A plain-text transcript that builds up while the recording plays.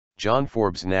John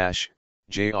Forbes Nash,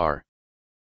 Jr.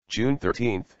 June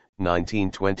 13,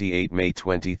 1928 – May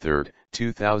 23,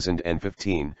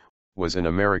 2015, was an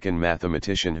American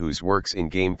mathematician whose works in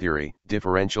game theory,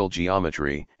 differential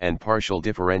geometry, and partial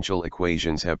differential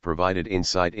equations have provided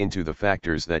insight into the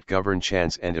factors that govern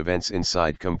chance and events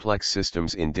inside complex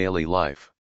systems in daily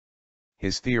life.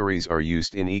 His theories are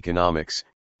used in economics,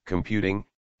 computing,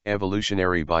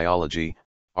 evolutionary biology,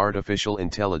 artificial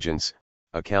intelligence,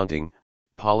 accounting,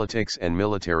 politics and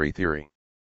military theory.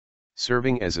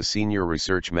 Serving as a senior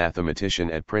research mathematician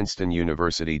at Princeton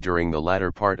University during the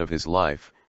latter part of his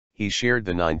life, he shared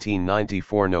the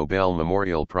 1994 Nobel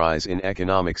Memorial Prize in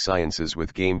Economic Sciences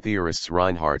with game theorists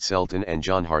Reinhard Selten and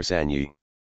John Harsanyi.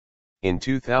 In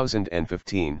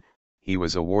 2015, he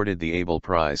was awarded the Abel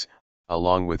Prize,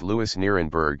 along with Louis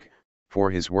Nirenberg, for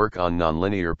his work on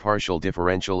nonlinear partial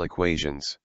differential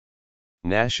equations.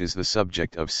 Nash is the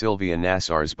subject of Sylvia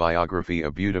Nasar's biography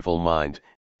A Beautiful Mind,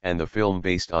 and the film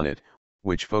based on it,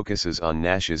 which focuses on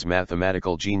Nash's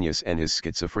mathematical genius and his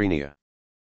schizophrenia.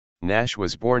 Nash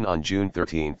was born on June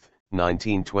 13,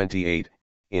 1928,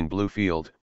 in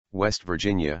Bluefield, West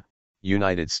Virginia,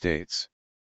 United States.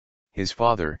 His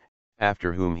father,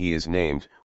 after whom he is named,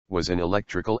 was an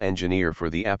electrical engineer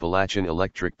for the Appalachian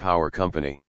Electric Power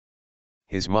Company.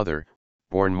 His mother,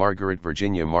 born Margaret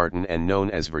Virginia Martin and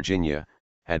known as Virginia,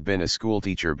 had been a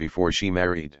schoolteacher before she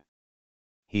married.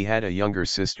 He had a younger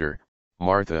sister,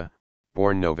 Martha,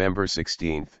 born November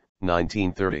 16,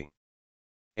 1930.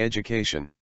 Education.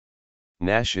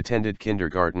 Nash attended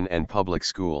kindergarten and public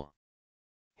school.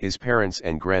 His parents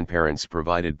and grandparents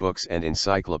provided books and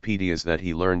encyclopedias that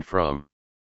he learned from.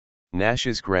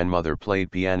 Nash's grandmother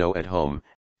played piano at home,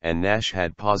 and Nash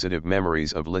had positive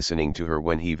memories of listening to her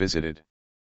when he visited.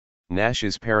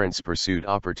 Nash's parents pursued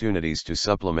opportunities to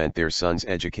supplement their son's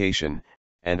education,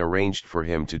 and arranged for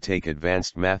him to take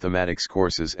advanced mathematics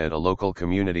courses at a local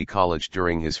community college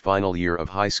during his final year of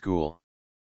high school.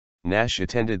 Nash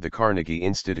attended the Carnegie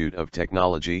Institute of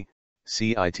Technology,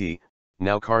 CIT,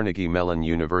 now Carnegie Mellon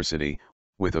University,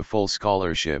 with a full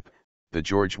scholarship, the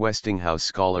George Westinghouse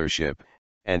Scholarship,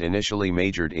 and initially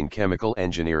majored in chemical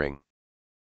engineering.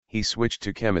 He switched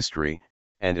to chemistry,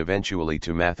 and eventually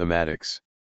to mathematics.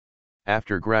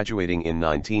 After graduating in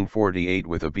 1948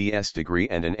 with a BS degree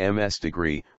and an MS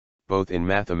degree, both in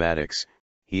mathematics,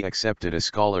 he accepted a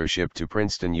scholarship to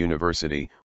Princeton University,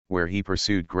 where he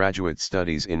pursued graduate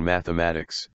studies in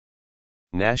mathematics.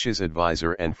 Nash's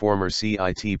advisor and former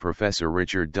CIT professor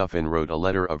Richard Duffin wrote a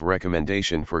letter of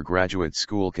recommendation for graduate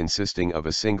school consisting of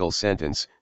a single sentence,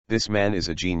 "This man is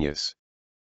a genius."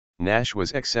 Nash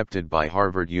was accepted by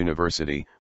Harvard University,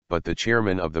 but the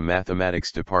chairman of the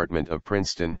mathematics department of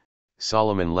Princeton,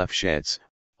 Solomon Lefschetz,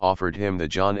 offered him the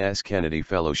John S. Kennedy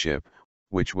Fellowship,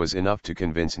 which was enough to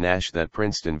convince Nash that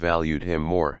Princeton valued him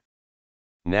more.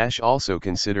 Nash also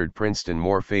considered Princeton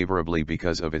more favorably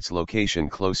because of its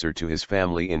location closer to his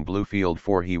family in Bluefield,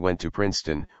 for he went to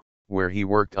Princeton, where he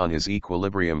worked on his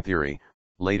equilibrium theory,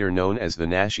 later known as the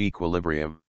Nash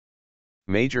equilibrium.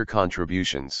 Major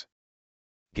contributions.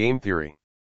 Game theory.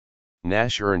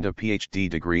 Nash earned a PhD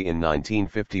degree in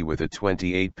 1950 with a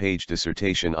 28-page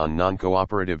dissertation on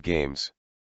non-cooperative games.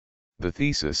 The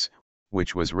thesis,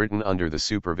 which was written under the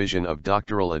supervision of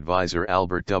doctoral advisor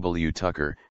Albert W.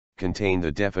 Tucker, contained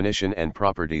the definition and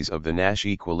properties of the Nash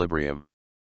equilibrium.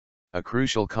 A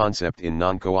crucial concept in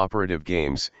non-cooperative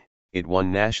games, it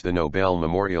won Nash the Nobel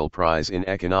Memorial Prize in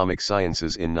Economic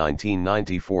Sciences in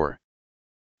 1994.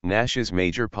 Nash's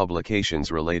major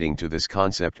publications relating to this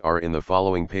concept are in the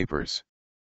following papers.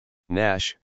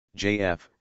 Nash, J.F.,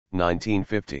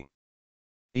 1950.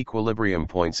 Equilibrium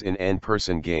points in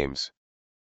n-person games.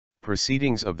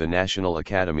 Proceedings of the National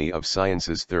Academy of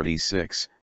Sciences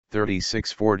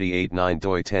 3648 9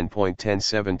 doi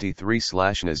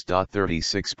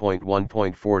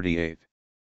 10.1073/NAS.36.1.48.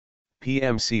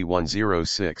 PMC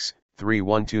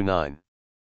 106-3129.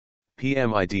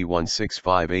 PMID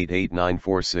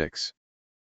 165888946.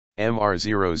 MR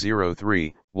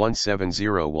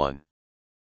 003-1701.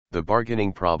 The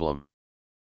Bargaining Problem.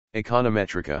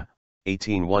 Econometrica,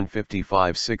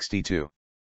 18-155-62.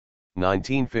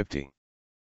 1950.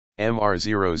 MR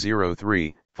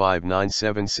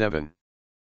 003-5977.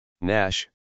 Nash,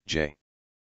 J.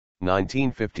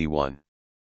 1951.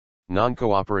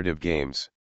 Non-cooperative games.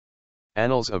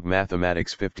 Annals of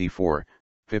Mathematics 54,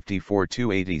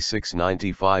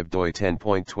 54-286-95 doi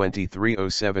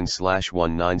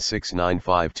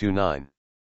 10.2307/19695929.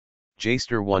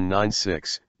 Jaster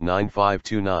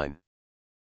 196-9529.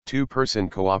 Two-person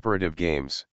cooperative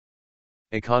games.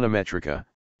 Econometrica,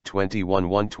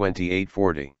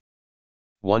 21-12840.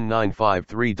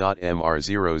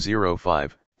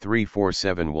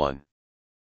 1953.MR005-3471.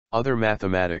 Other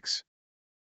mathematics.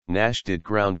 Nash did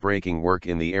groundbreaking work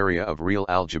in the area of real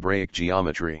algebraic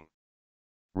geometry.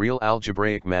 Real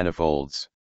algebraic manifolds.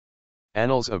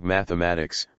 Annals of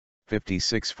Mathematics,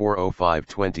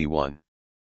 56-405-21.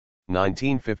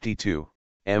 1952,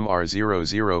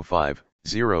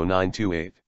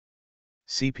 MR005-0928.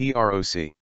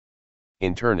 CPROC.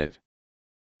 Internet.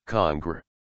 Congr.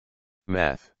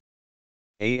 Math.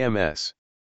 AMS.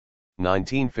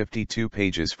 1952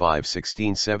 pages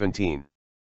 516-17.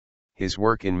 His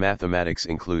work in mathematics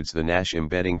includes the Nash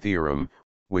embedding theorem,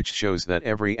 which shows that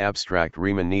every abstract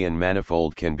Riemannian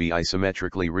manifold can be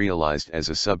isometrically realized as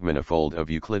a submanifold of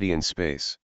Euclidean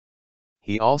space.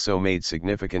 He also made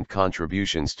significant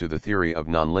contributions to the theory of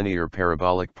nonlinear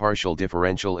parabolic partial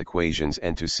differential equations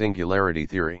and to singularity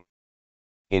theory.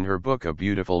 In her book A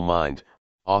Beautiful Mind,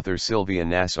 author Sylvia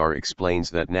Nasar explains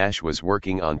that Nash was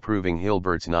working on proving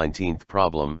Hilbert's 19th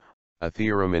problem, a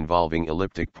theorem involving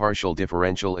elliptic partial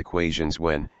differential equations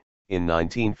when, in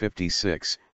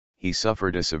 1956, he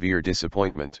suffered a severe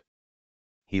disappointment.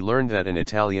 He learned that an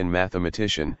Italian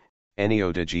mathematician,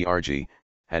 Ennio de Giorgi,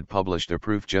 had published a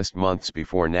proof just months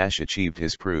before Nash achieved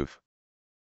his proof.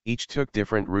 Each took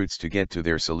different routes to get to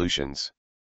their solutions.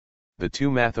 The two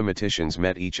mathematicians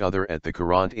met each other at the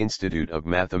Courant Institute of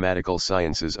Mathematical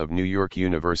Sciences of New York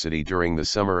University during the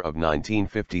summer of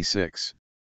 1956.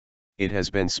 It has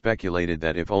been speculated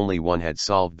that if only one had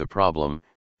solved the problem,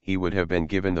 he would have been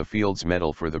given the Fields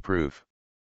Medal for the proof.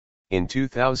 In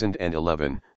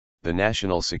 2011, the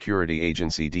National Security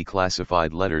Agency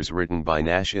declassified letters written by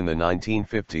Nash in the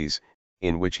 1950s,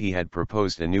 in which he had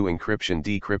proposed a new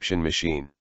encryption-decryption machine.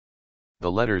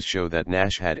 The letters show that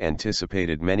Nash had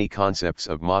anticipated many concepts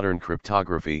of modern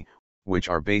cryptography, which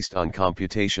are based on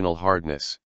computational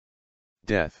hardness.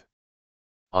 Death.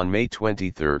 On May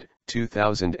 23,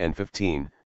 2015,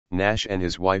 Nash and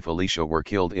his wife Alicia were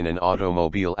killed in an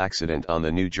automobile accident on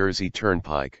the New Jersey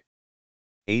Turnpike.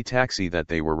 A taxi that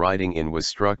they were riding in was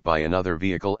struck by another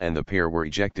vehicle and the pair were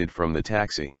ejected from the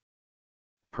taxi.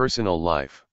 Personal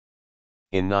life.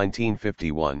 In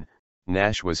 1951,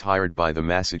 Nash was hired by the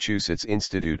Massachusetts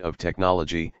Institute of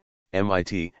Technology,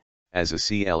 MIT, as a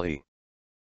CLE.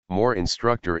 Moore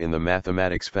instructor in the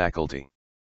mathematics faculty.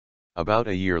 About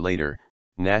a year later,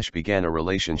 Nash began a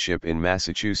relationship in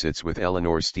Massachusetts with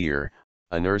Eleanor Steer,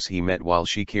 a nurse he met while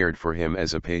she cared for him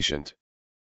as a patient.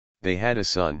 They had a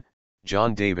son,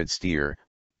 John David Steer,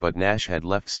 but Nash had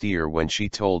left Steer when she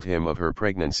told him of her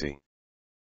pregnancy.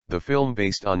 The film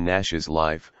based on Nash's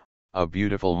life, A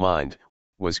Beautiful Mind,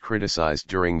 was criticized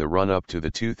during the run-up to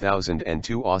the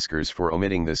 2002 Oscars for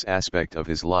omitting this aspect of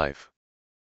his life.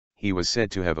 He was said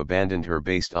to have abandoned her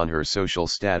based on her social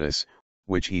status,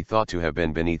 which he thought to have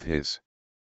been beneath his.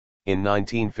 In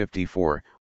 1954,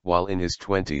 while in his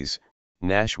 20s,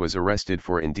 Nash was arrested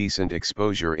for indecent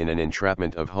exposure in an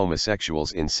entrapment of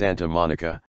homosexuals in Santa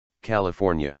Monica,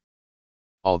 California.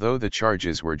 Although the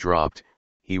charges were dropped,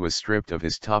 he was stripped of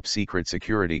his top-secret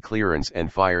security clearance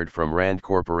and fired from Rand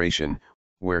Corporation,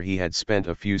 where he had spent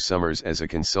a few summers as a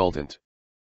consultant.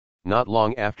 Not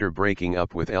long after breaking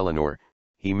up with Eleanor,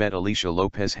 he met Alicia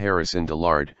Lopez Harrison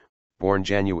Dillard, born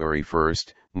January 1,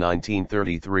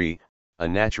 1933, a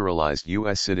naturalized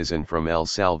U.S. citizen from El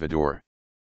Salvador.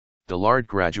 Dillard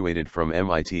graduated from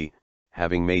MIT,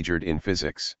 having majored in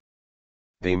physics.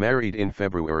 They married in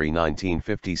February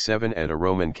 1957 at a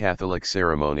Roman Catholic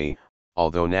ceremony,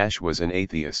 although Nash was an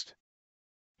atheist.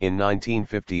 In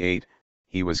 1958,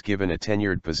 he was given a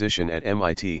tenured position at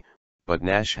MIT, but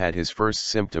Nash had his first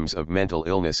symptoms of mental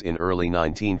illness in early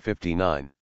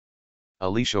 1959.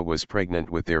 Alicia was pregnant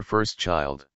with their first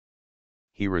child.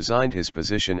 He resigned his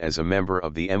position as a member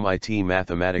of the MIT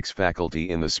mathematics faculty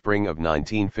in the spring of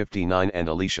 1959 and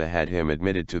Alicia had him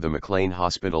admitted to the McLean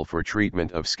Hospital for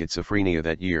treatment of schizophrenia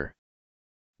that year.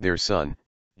 Their son,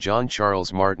 John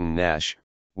Charles Martin Nash,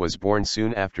 was born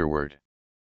soon afterward.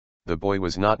 The boy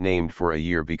was not named for a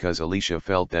year because Alicia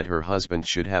felt that her husband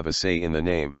should have a say in the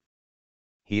name.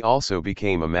 He also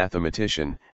became a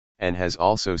mathematician, and has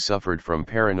also suffered from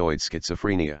paranoid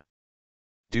schizophrenia.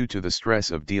 Due to the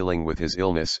stress of dealing with his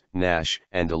illness, Nash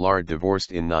and Dillard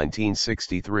divorced in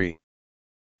 1963.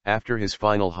 After his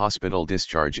final hospital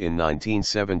discharge in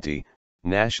 1970,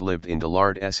 Nash lived in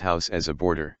Dillard's house as a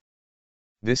boarder.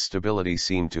 This stability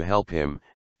seemed to help him,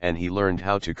 and he learned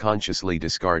how to consciously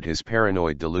discard his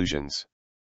paranoid delusions.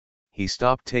 He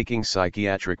stopped taking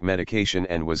psychiatric medication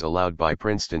and was allowed by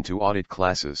Princeton to audit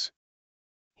classes.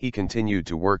 He continued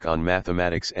to work on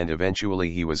mathematics and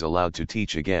eventually he was allowed to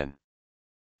teach again.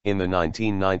 In the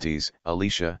 1990s,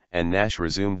 Alicia and Nash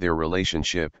resumed their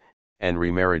relationship, and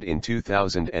remarried in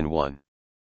 2001.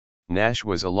 Nash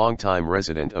was a longtime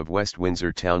resident of West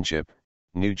Windsor Township,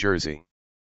 New Jersey.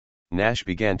 Nash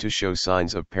began to show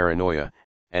signs of paranoia,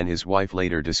 and his wife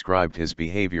later described his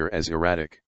behavior as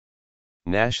erratic.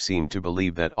 Nash seemed to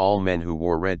believe that all men who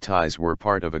wore red ties were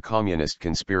part of a communist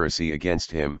conspiracy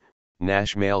against him.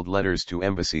 Nash mailed letters to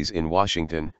embassies in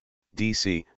Washington,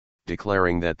 D.C.,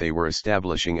 declaring that they were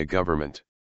establishing a government.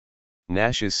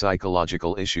 Nash's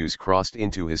psychological issues crossed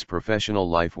into his professional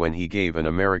life when he gave an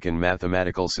American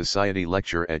Mathematical Society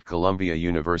lecture at Columbia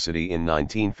University in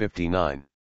 1959.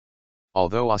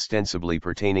 Although ostensibly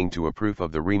pertaining to a proof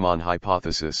of the Riemann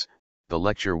hypothesis, the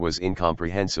lecture was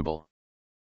incomprehensible.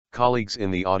 Colleagues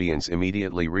in the audience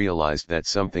immediately realized that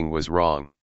something was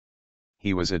wrong.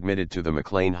 He was admitted to the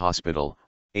McLean Hospital,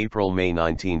 April-May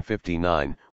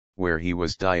 1959, where he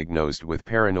was diagnosed with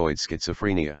paranoid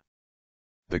schizophrenia.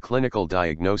 The clinical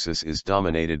diagnosis is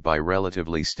dominated by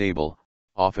relatively stable,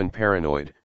 often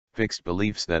paranoid, fixed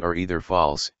beliefs that are either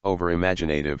false,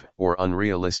 over-imaginative, or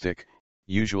unrealistic,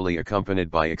 usually accompanied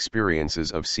by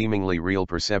experiences of seemingly real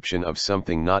perception of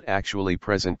something not actually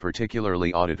present,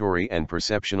 particularly auditory and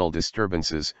perceptual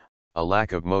disturbances, a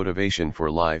lack of motivation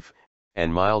for life,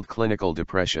 and mild clinical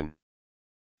depression.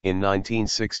 In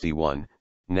 1961,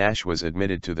 Nash was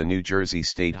admitted to the New Jersey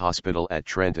State Hospital at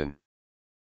Trenton.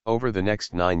 Over the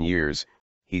next 9 years,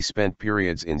 he spent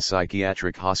periods in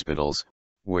psychiatric hospitals,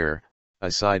 where,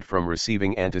 aside from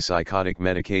receiving antipsychotic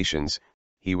medications,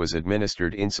 he was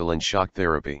administered insulin shock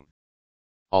therapy.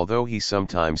 Although he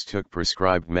sometimes took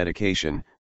prescribed medication,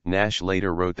 Nash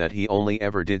later wrote that he only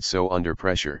ever did so under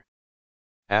pressure.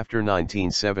 After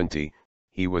 1970,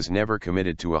 he was never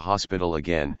committed to a hospital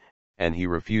again, and he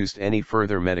refused any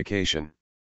further medication.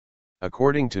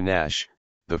 According to Nash,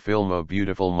 the film A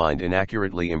Beautiful Mind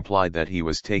inaccurately implied that he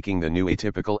was taking the new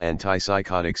atypical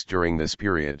antipsychotics during this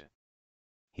period.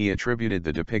 He attributed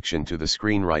the depiction to the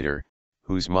screenwriter,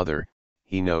 whose mother,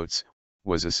 he notes,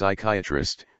 was a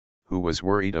psychiatrist, who was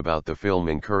worried about the film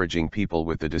encouraging people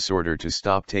with the disorder to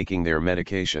stop taking their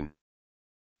medication.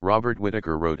 Robert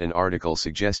Whitaker wrote an article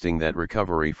suggesting that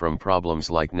recovery from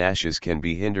problems like Nash's can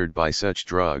be hindered by such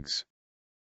drugs.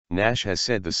 Nash has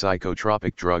said the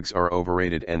psychotropic drugs are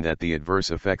overrated and that the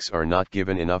adverse effects are not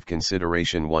given enough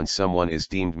consideration once someone is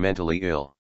deemed mentally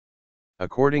ill.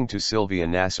 According to Sylvia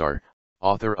Nasar,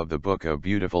 author of the book A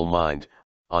Beautiful Mind,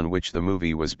 on which the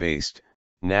movie was based,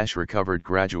 Nash recovered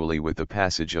gradually with the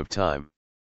passage of time.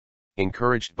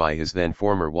 Encouraged by his then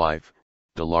former wife,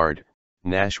 Dillard,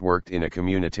 Nash worked in a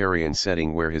communitarian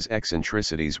setting where his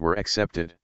eccentricities were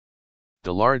accepted.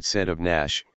 Dillard said of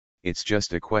Nash, "It's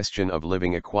just a question of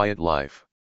living a quiet life."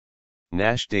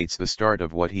 Nash dates the start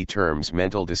of what he terms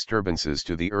mental disturbances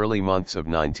to the early months of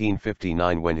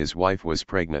 1959 when his wife was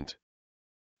pregnant.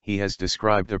 He has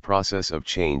described a process of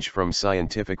change from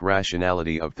scientific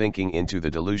rationality of thinking into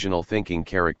the delusional thinking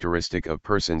characteristic of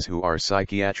persons who are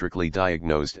psychiatrically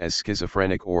diagnosed as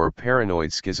schizophrenic or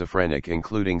paranoid schizophrenic,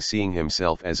 including seeing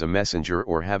himself as a messenger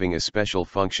or having a special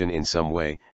function in some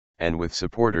way, and with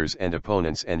supporters and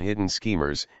opponents and hidden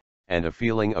schemers, and a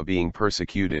feeling of being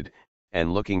persecuted,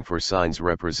 and looking for signs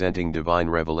representing divine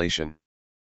revelation.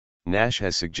 Nash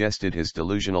has suggested his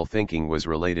delusional thinking was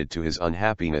related to his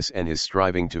unhappiness and his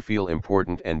striving to feel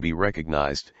important and be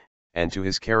recognized, and to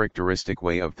his characteristic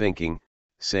way of thinking,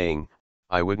 saying,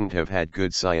 "I wouldn't have had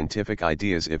good scientific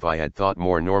ideas if I had thought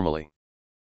more normally."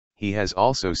 He has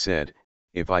also said,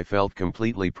 "If I felt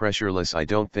completely pressureless, I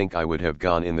don't think I would have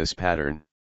gone in this pattern."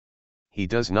 He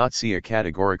does not see a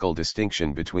categorical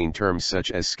distinction between terms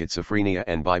such as schizophrenia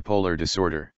and bipolar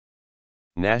disorder.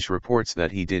 Nash reports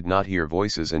that he did not hear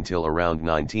voices until around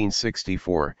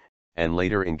 1964, and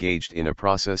later engaged in a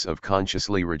process of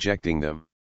consciously rejecting them.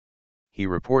 He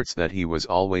reports that he was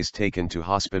always taken to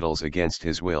hospitals against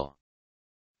his will.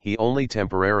 He only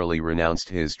temporarily renounced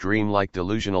his dreamlike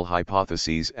delusional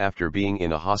hypotheses after being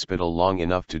in a hospital long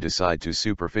enough to decide to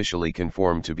superficially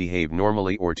conform to behave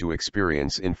normally or to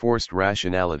experience enforced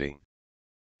rationality.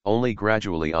 Only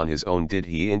gradually on his own did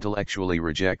he intellectually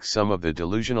reject some of the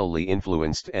delusionally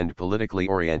influenced and politically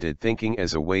oriented thinking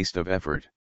as a waste of effort.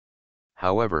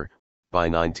 However, by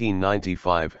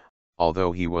 1995,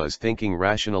 although he was thinking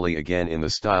rationally again in the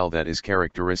style that is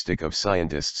characteristic of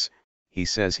scientists, he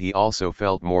says he also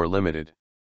felt more limited.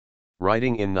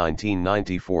 Writing in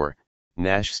 1994,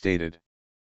 Nash stated,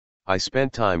 "I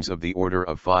spent times of the order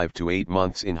of 5 to 8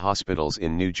 months in hospitals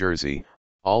in New Jersey,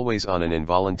 always on an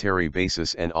involuntary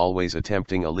basis and always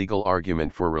attempting a legal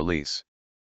argument for release.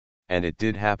 and it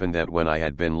did happen that when I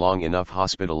had been long enough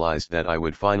hospitalized that I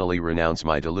would finally renounce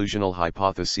my delusional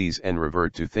hypotheses and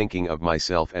revert to thinking of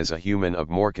myself as a human of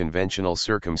more conventional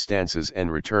circumstances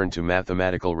and return to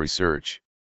mathematical research.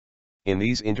 In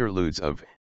these interludes of,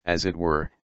 as it were,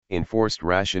 enforced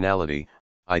rationality,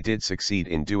 I did succeed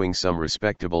in doing some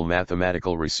respectable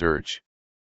mathematical research.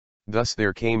 Thus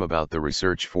there came about the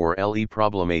research for les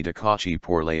problèmes de Cauchy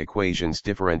pour les équations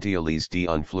différentielles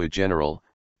d'un flux général,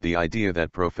 the idea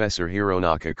that Professor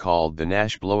Hironaka called the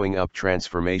Nash blowing up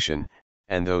transformation,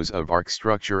 and those of arc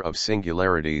structure of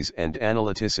singularities and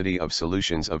analyticity of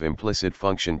solutions of implicit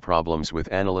function problems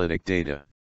with analytic data.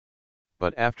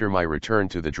 But after my return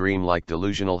to the dreamlike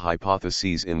delusional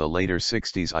hypotheses in the later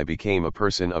 60s, I became a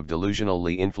person of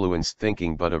delusionally influenced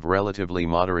thinking but of relatively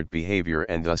moderate behavior,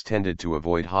 and thus tended to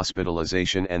avoid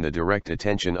hospitalization and the direct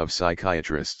attention of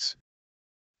psychiatrists.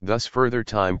 Thus further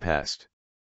time passed.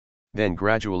 Then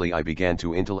gradually I began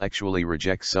to intellectually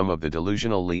reject some of the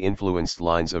delusionally influenced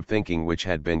lines of thinking which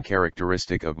had been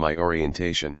characteristic of my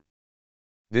orientation.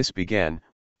 This began,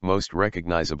 most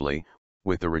recognizably,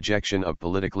 with the rejection of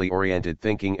politically oriented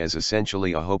thinking as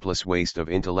essentially a hopeless waste of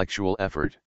intellectual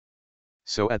effort.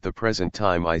 So at the present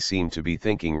time I seem to be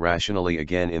thinking rationally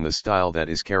again in the style that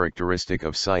is characteristic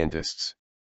of scientists.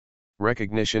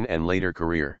 Recognition and later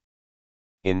career.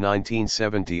 In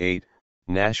 1978,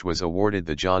 Nash was awarded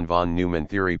the John von Neumann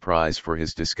Theory Prize for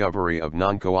his discovery of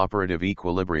non-cooperative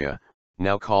equilibria,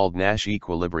 now called Nash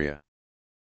equilibria.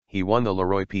 He won the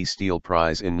Leroy P. Steele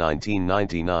Prize in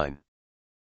 1999.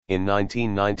 In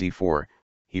 1994,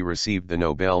 he received the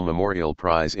Nobel Memorial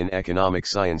Prize in Economic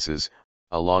Sciences,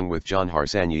 along with John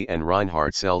Harsanyi and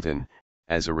Reinhard Selten,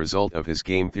 as a result of his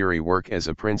game theory work as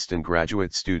a Princeton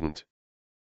graduate student.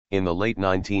 In the late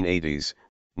 1980s,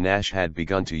 Nash had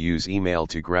begun to use email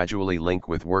to gradually link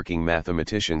with working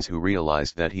mathematicians who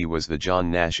realized that he was the John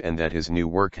Nash and that his new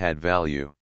work had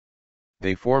value.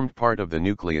 They formed part of the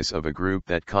nucleus of a group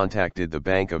that contacted the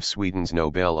Bank of Sweden's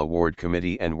Nobel Award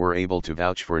Committee and were able to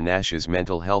vouch for Nash's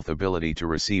mental health ability to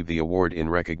receive the award in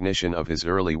recognition of his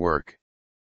early work.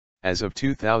 As of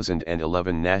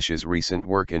 2011, Nash's recent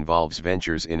work involves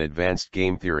ventures in advanced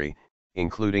game theory,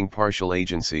 including partial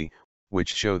agency,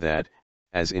 which show that,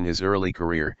 as in his early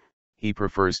career, he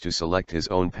prefers to select his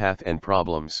own path and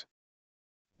problems.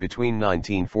 Between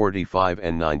 1945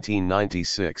 and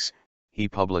 1996, he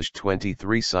published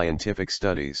 23 scientific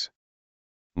studies.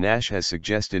 Nash has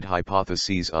suggested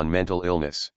hypotheses on mental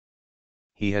illness.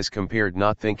 He has compared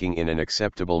not thinking in an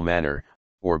acceptable manner,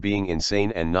 or being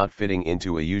insane and not fitting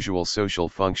into a usual social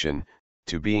function,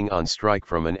 to being on strike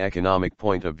from an economic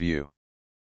point of view.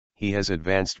 He has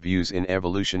advanced views in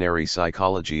evolutionary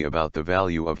psychology about the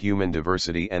value of human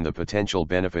diversity and the potential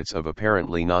benefits of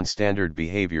apparently non-standard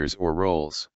behaviors or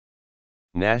roles.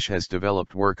 Nash has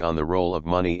developed work on the role of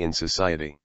money in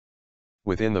society.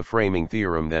 Within the framing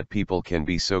theorem that people can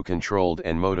be so controlled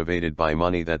and motivated by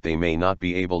money that they may not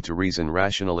be able to reason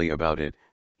rationally about it,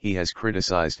 he has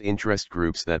criticized interest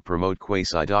groups that promote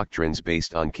quasi-doctrines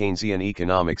based on Keynesian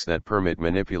economics that permit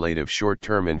manipulative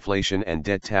short-term inflation and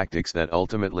debt tactics that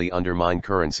ultimately undermine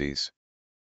currencies.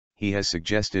 He has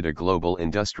suggested a global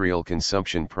industrial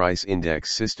consumption price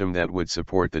index system that would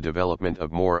support the development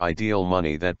of more ideal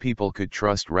money that people could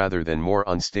trust rather than more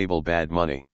unstable bad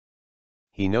money.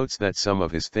 He notes that some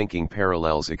of his thinking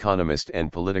parallels economist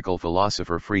and political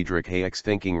philosopher Friedrich Hayek's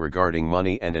thinking regarding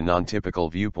money and a non-typical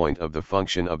viewpoint of the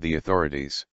function of the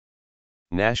authorities.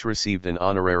 Nash received an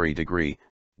honorary degree,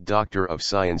 Doctor of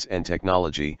Science and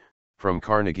Technology, from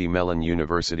Carnegie Mellon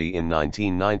University in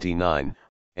 1999,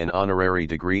 an honorary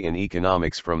degree in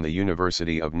economics from the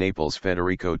University of Naples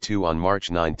Federico II on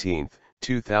March 19,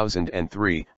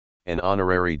 2003, an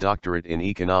honorary doctorate in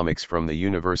economics from the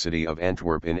University of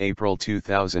Antwerp in April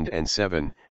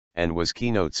 2007, and was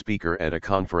keynote speaker at a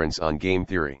conference on game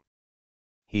theory.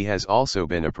 He has also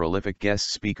been a prolific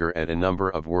guest speaker at a number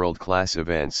of world-class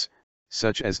events,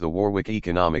 such as the Warwick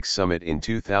Economics Summit in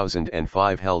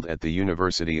 2005 held at the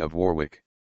University of Warwick.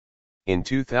 In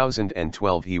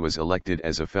 2012 he was elected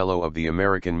as a Fellow of the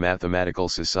American Mathematical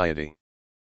Society.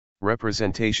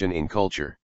 Representation in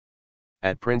culture.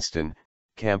 At Princeton,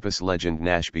 campus legend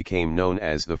Nash became known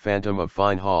as the Phantom of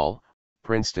Fine Hall,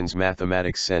 Princeton's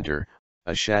mathematics center,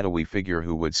 a shadowy figure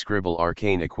who would scribble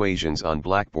arcane equations on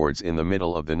blackboards in the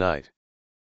middle of the night.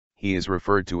 He is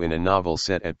referred to in a novel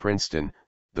set at Princeton,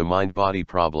 The Mind-Body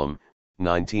Problem,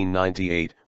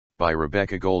 1998, by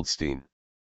Rebecca Goldstein.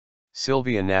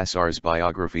 Sylvia Nasar's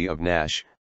biography of Nash,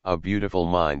 A Beautiful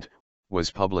Mind,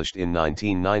 was published in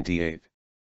 1998.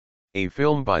 A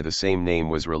film by the same name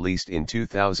was released in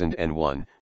 2001,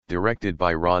 directed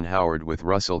by Ron Howard with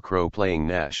Russell Crowe playing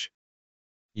Nash.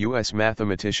 U.S.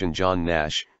 mathematician John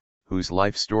Nash, whose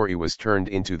life story was turned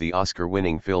into the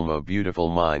Oscar-winning film A Beautiful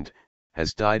Mind,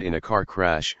 has died in a car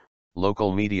crash,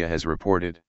 local media has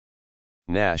reported.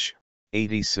 Nash,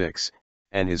 86,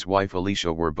 and his wife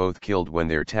Alicia were both killed when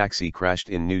their taxi crashed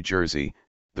in New Jersey,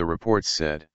 the reports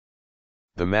said.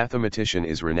 The mathematician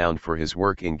is renowned for his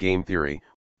work in game theory,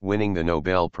 winning the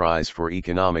Nobel Prize for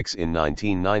Economics in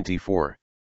 1994.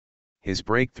 His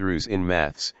breakthroughs in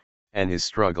maths, and his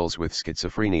struggles with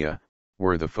schizophrenia,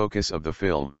 were the focus of the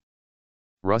film.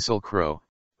 Russell Crowe,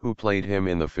 who played him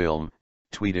in the film,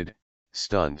 tweeted,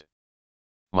 "Stunned.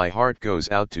 My heart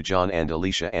goes out to John and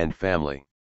Alicia and family.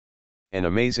 An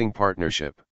amazing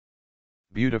partnership.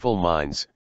 Beautiful minds,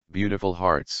 beautiful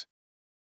hearts."